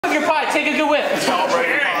of your pie. Take a good whiff. Come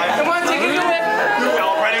on, take a good whiff.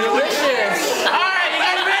 Delicious. All right, you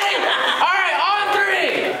guys ready? All right, on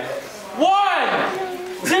 3. 1,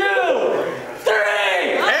 2, 3.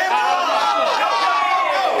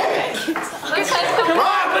 Come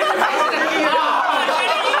on, put your face in it.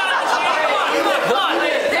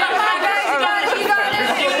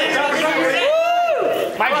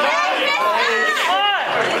 My God.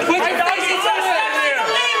 Put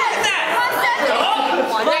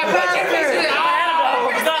your face in it.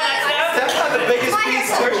 That's not the biggest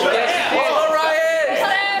piece. Whoa, Ryan!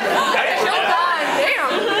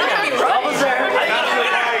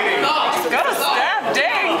 Gotta stab,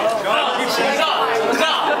 dang!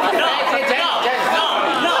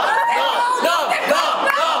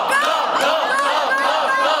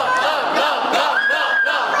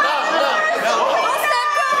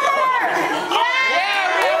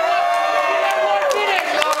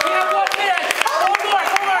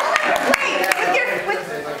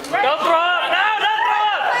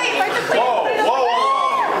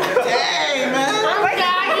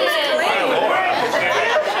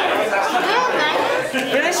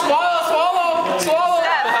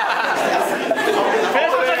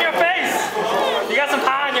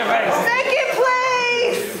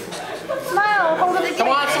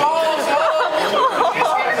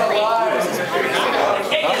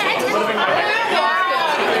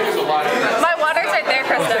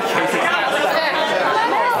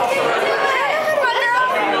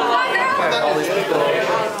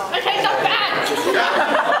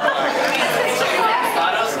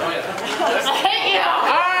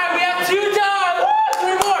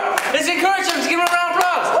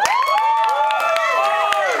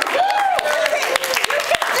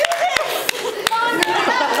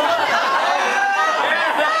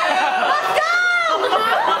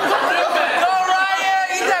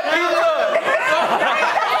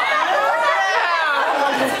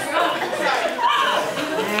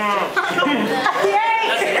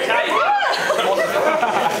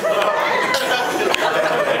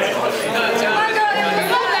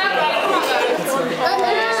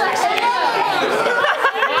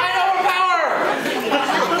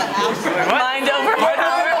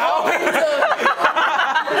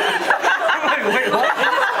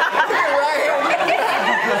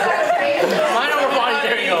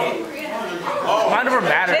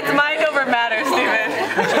 It's mind over matter, Steven.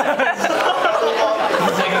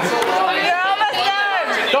 You're almost done.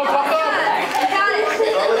 Don't fuck up.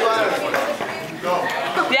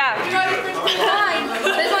 Yeah.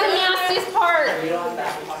 This is the nastiest part.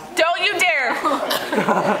 Don't you dare.